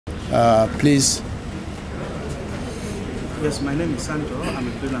Please. Yes, my name is Santo. I'm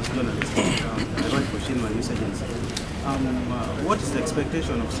a freelance journalist. I work for Shinwa News Agency. What is the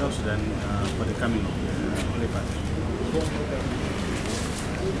expectation of South Sudan for the coming of the Holy Father?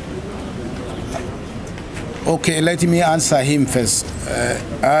 Okay, let me answer him first.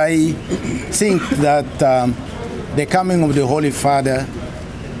 I think that the coming of the Holy Father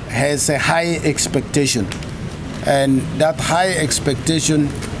has a high expectation. And that high expectation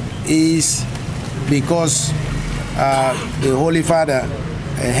is because the Holy Father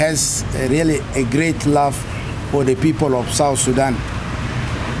has really a great love for the people of South Sudan.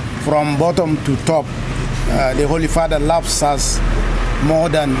 From bottom to top, the Holy Father loves us more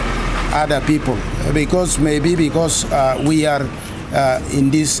than other people, because we are in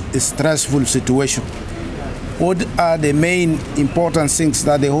this stressful situation. What are the main important things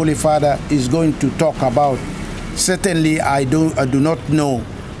that the Holy Father is going to talk about? Certainly, I do not know,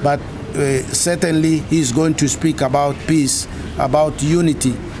 but certainly he's going to speak about peace, about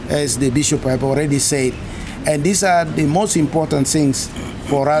unity, as the bishop have already said. And these are the most important things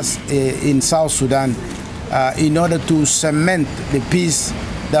for us in South Sudan in order to cement the peace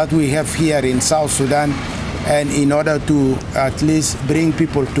that we have here in South Sudan, and in order to at least bring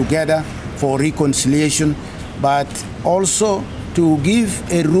people together for reconciliation, but also to give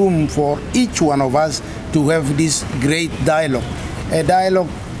a room for each one of us to have this great dialogue, a dialogue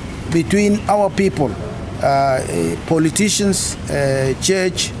between our people, politicians,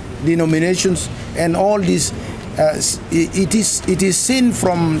 church, denominations, and all this. It is seen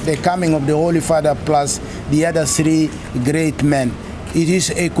from the coming of the Holy Father plus the other three great men. It is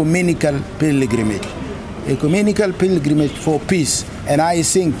ecumenical pilgrimage for peace. And I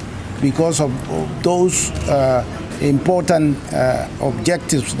think because of those important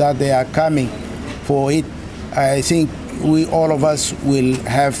objectives that they are coming for it, I think all of us will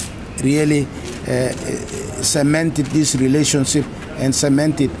have really cemented this relationship and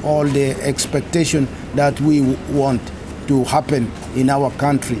cemented all the expectation that we want to happen in our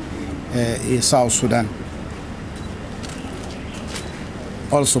country, in South Sudan.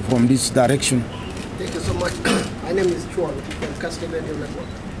 Also from this direction. Thank you so much. My name is Chuan from Castle Radio Network.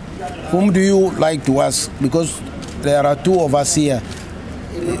 Whom do you like to ask? Because there are two of us here.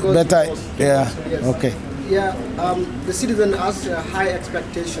 Better, yeah, yes. Okay. Yeah, the citizen has a high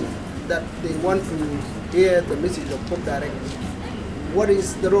expectation that they want to hear the message of Pope directly. What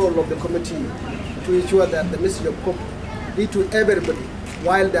is the role of the committee to ensure that the message of Pope reach to everybody,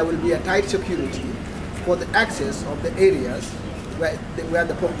 while there will be a tight security for the access of the areas where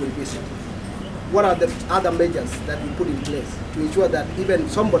the Pope will visit? What are the other measures that we put in place to ensure that even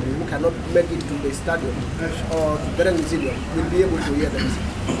somebody who cannot make it to the stadium or the museum will be able to hear the message?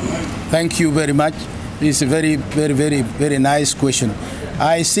 Thank you very much. It's a very, very, very, very nice question.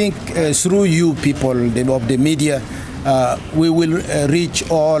 I think through you people of the media, we will reach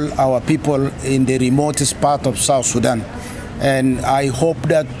all our people in the remotest part of South Sudan. And I hope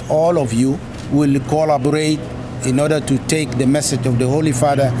that all of you will collaborate in order to take the message of the Holy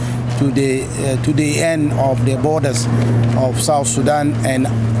Father to the end of the borders of South Sudan and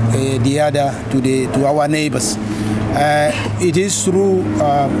the other to our neighbors. It is through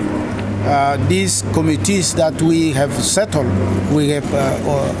these committees that we have settled, we have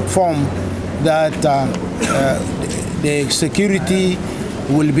formed, that the security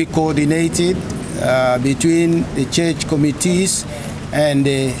will be coordinated between the church committees and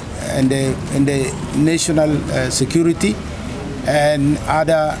the national security and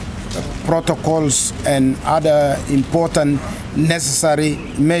other protocols and other important necessary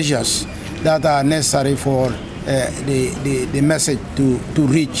measures that are necessary for the message to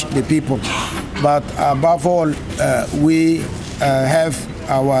reach the people. But above all, we have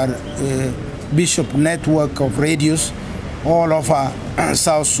our bishop network of radios all over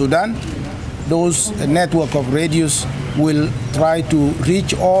South Sudan. Those network of radios will try to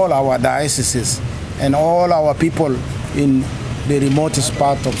reach all our dioceses and all our people in the remotest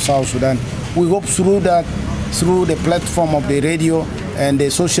part of South Sudan. We hope through that, through the platform of the radio and the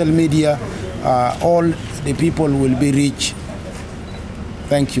social media, all the people will be reached.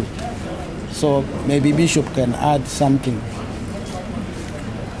 Thank you. So maybe Bishop can add something.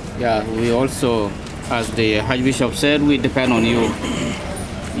 Yeah, we also, as the Archbishop said, we depend on you.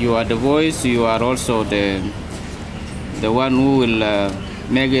 You are the voice, you are also the one who will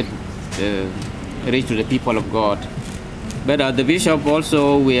make it reach to the people of God. But as the Bishop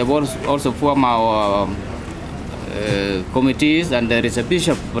also, we have also formed our committees, and there is a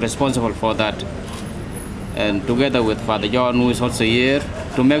Bishop responsible for that. And together with Father John, who is also here,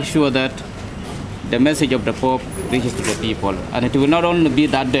 to make sure that the message of the Pope reaches to the people. And it will not only be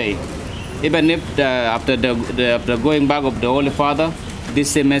that day. Even if after going back of the Holy Father,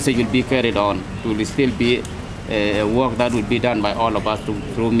 this same message will be carried on. It will still be a work that will be done by all of us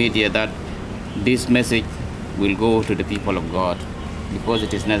through media, that this message will go to the people of God, because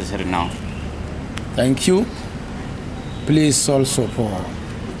it is necessary now. Thank you. Please also for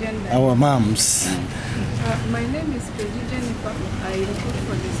our moms. My name is Peggy Jennifer. I report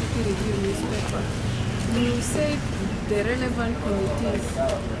for the City Review newspaper. You said the relevant committees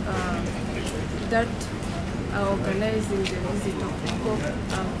that are organizing the visit of the Pope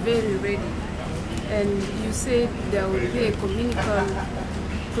are very ready. And you said there will be a communal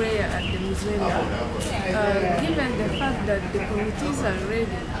prayer at the museum. Given the fact that the committees are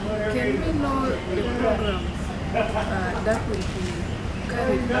ready, can we know the program that will be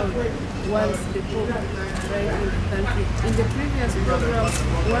carried out once the Pope arrives in the country? In the previous program,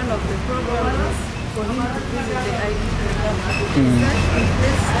 one of the programs was for him to visit the ID.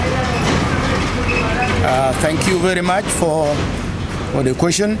 Thank you very much for the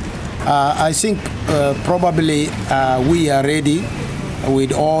question. I think probably we are ready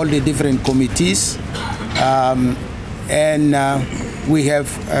with all the different committees, and we have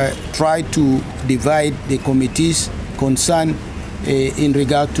tried to divide the committees concerned in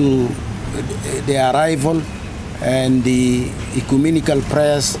regard to the arrival and the ecumenical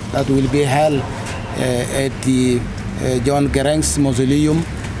prayers that will be held at the John Gereng's mausoleum,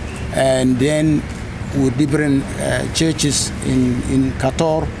 and then with different churches in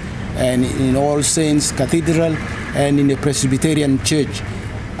Qatar and in All Saints Cathedral and in the Presbyterian Church.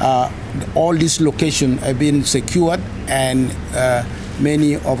 All these locations have been secured, and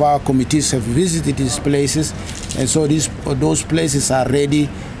many of our committees have visited these places, and so those places are ready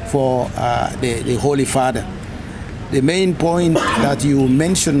for the Holy Father. The main point that you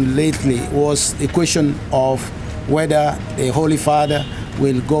mentioned lately was the question of whether the Holy Father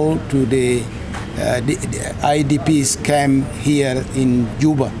will go to the IDP's camp here in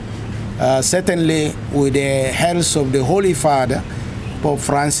Juba. Certainly, with the help of the Holy Father, Pope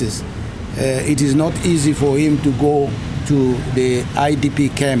Francis, it is not easy for him to go to the IDP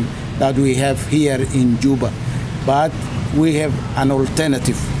camp that we have here in Juba. But we have an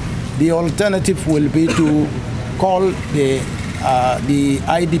alternative. The alternative will be to call the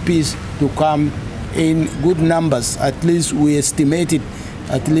IDPs to come in good numbers. At least we estimated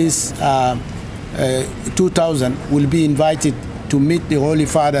at least 2,000 will be invited to meet the Holy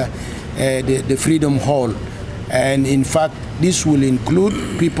Father at the Freedom Hall. And in fact, this will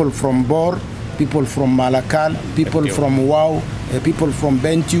include people from Bor, people from Malakal, people from Wau, people from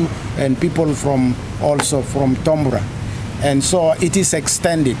Bentiu, and people from also from Tombra. And so it is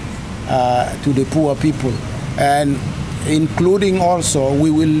extended to the poor people, and including also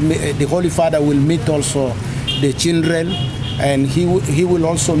the Holy Father will meet also the children, and he will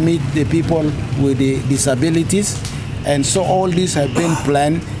also meet the people with the disabilities. And so all these have been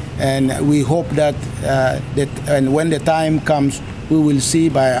planned, and we hope that and when the time comes, we will see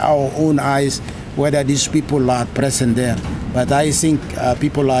by our own eyes whether these people are present there. But I think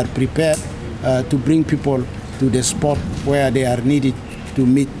people are prepared to bring people to the spot where they are needed to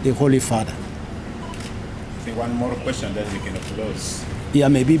meet the Holy Father. I think one more question, then we can close. Yeah,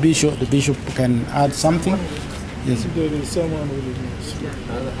 maybe the bishop can add something. Yes. There is someone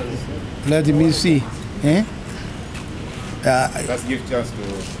who Let me see. Eh? Let's give chance to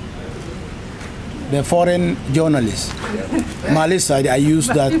the foreign journalist. Malis, I use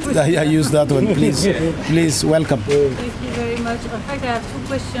that. I use that one. Please welcome. Thank you very much. In fact, I have two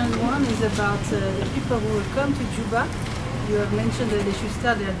questions. One is about the people who will come to Juba. You have mentioned that they should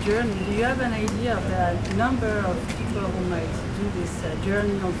start their journey. Do you have an idea of the number of people who might do this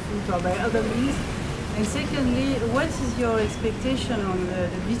journey on foot or by other means? And secondly, what is your expectation on the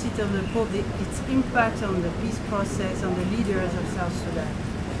visit of the Pope, its impact on the peace process, on the leaders of South Sudan?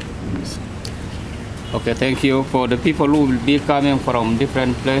 Okay, thank you. For the people who will be coming from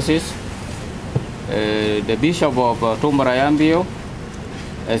different places, the Bishop of Tumbarayambio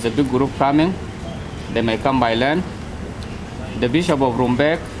has a big group coming. They may come by land. The Bishop of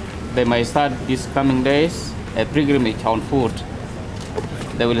Rumbek, they may start these coming days a pilgrimage on foot.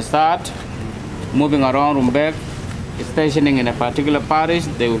 They will start moving around Rumbek, stationing in a particular parish.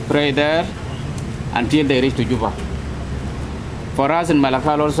 They will pray there until they reach to Juba. For us in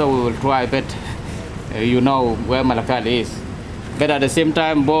Malakal also, we will try, but you know where Malakal is. But at the same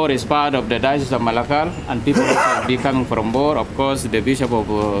time, Bor is part of the Diocese of Malakal, and people will be coming from Bor. Of course, the Bishop of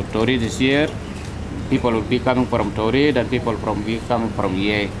Torid is here. People will be coming from Torid, and people will be coming from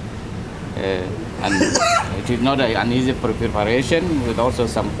Ye. and it is not an easy preparation, with also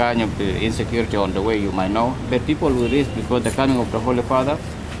some kind of insecurity on the way, you might know. But people will reach, because the coming of the Holy Father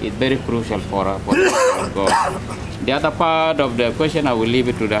is very crucial for the people of God. The other part of the question, I will leave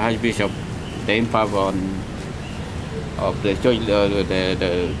it to the Archbishop, the impact of the church,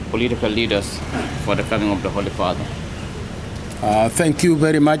 the political leaders for the coming of the Holy Father. Thank you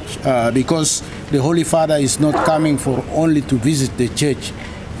very much, because the Holy Father is not coming for only to visit the church.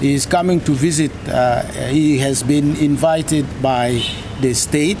 He is coming to visit, he has been invited by the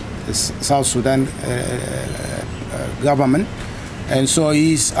state, the South Sudan government, and so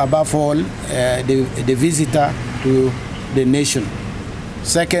he is above all the visitor to the nation.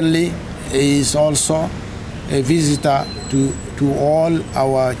 Secondly, he is also a visitor to all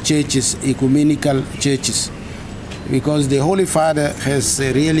our churches, ecumenical churches, because the Holy Father has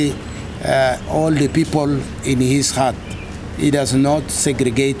really all the people in his heart. He does not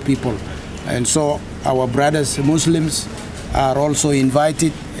segregate people. And so our brothers Muslims are also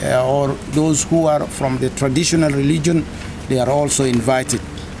invited, or those who are from the traditional religion, they are also invited.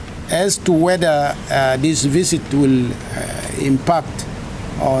 As to whether this visit will impact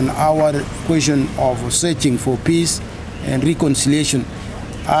on our question of searching for peace and reconciliation,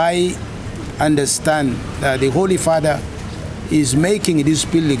 I understand that the Holy Father is making this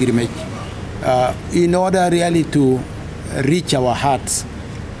pilgrimage in order really to reach our hearts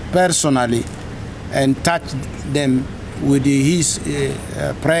personally and touch them with his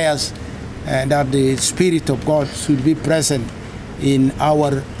prayers, and that the Spirit of God should be present in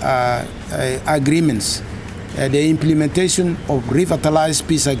our agreements. The implementation of revitalized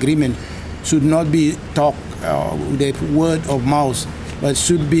peace agreement should not be talk with the word of mouth, but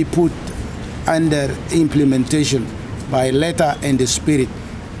should be put under implementation by letter and the Spirit.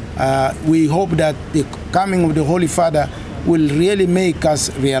 We hope that the coming of the Holy Father will really make us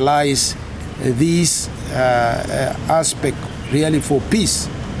realize this aspect really for peace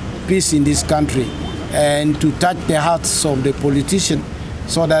in this country, and to touch the hearts of the politicians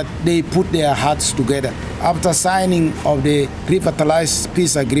so that they put their hearts together. After signing of the revitalized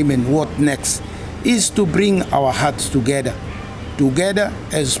peace agreement, what next is to bring our hearts together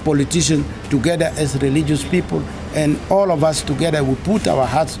as politicians, together as religious people, and all of us together, we put our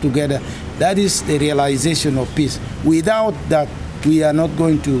hearts together. That is the realization of peace. Without that, we are not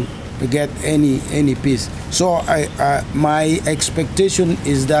going to get any peace. So my expectation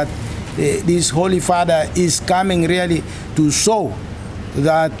is that this Holy Father is coming really to show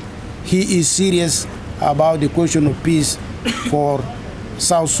that he is serious about the question of peace for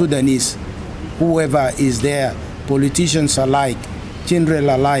South Sudanese, whoever is there, politicians alike, children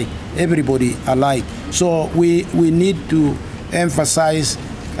alike, everybody alike. So we need to emphasize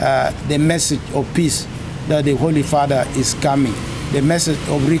the message of peace that the Holy Father is coming, the message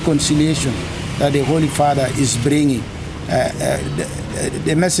of reconciliation that the Holy Father is bringing,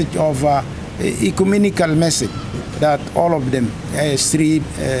 the message of ecumenical message that all of them, three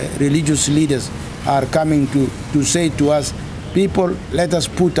religious leaders, are coming to say to us, people, let us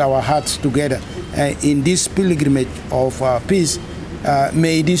put our hearts together in this pilgrimage of peace.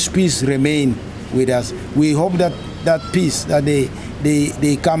 May this peace remain with us. We hope that that peace that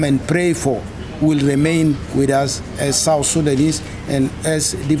they come and pray for will remain with us as South Sudanese and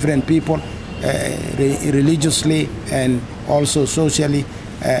as different people, religiously and also socially,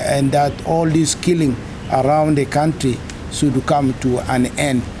 and that all this killing around the country should come to an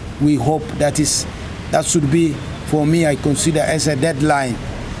end. We hope that should be, for me, I consider as a deadline.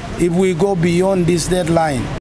 If we go beyond this deadline,